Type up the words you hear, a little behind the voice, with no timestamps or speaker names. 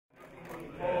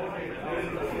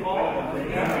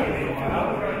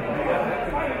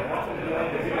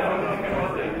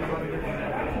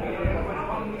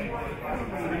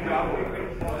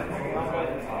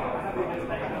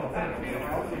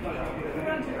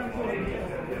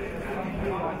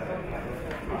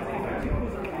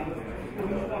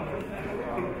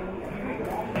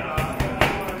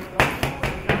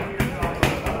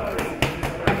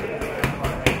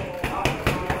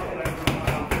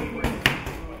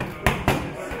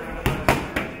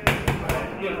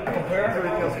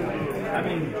I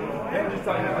mean, they're just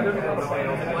talking about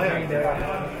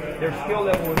their skill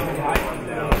level is really high.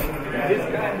 This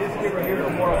kid right here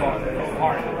is more of a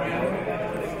heart.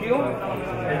 Skill,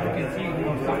 as you can see,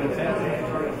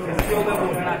 his skill level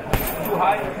is not too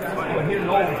high, but he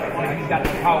knows that he's got the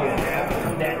power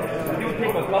that he would take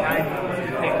a couple to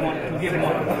take one, to give him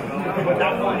one. But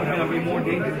that one is going to be more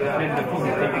dangerous than the two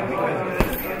he's taking.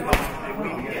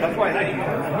 That's why I like him.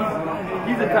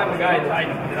 He's the type of guy that I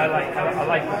like. I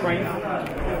like to train.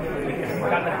 He's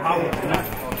got the power.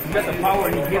 He's got the power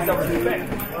and he gives up respect.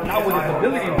 Not with his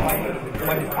ability to fight,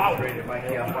 but his power.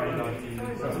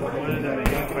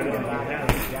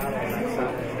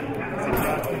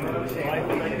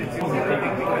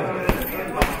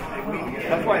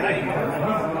 That's why I like him.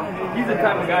 He's the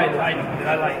type of guy that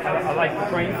I like to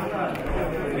train.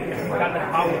 He's got the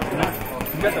power.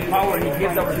 He's got the power and he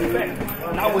gives up respect.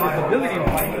 Not with his ability to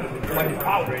fight, but his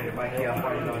power.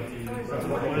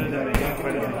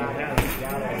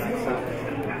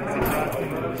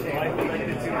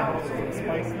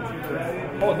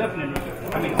 Oh, definitely.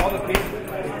 I mean, all the kids,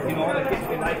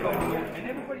 they like him, and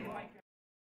everybody.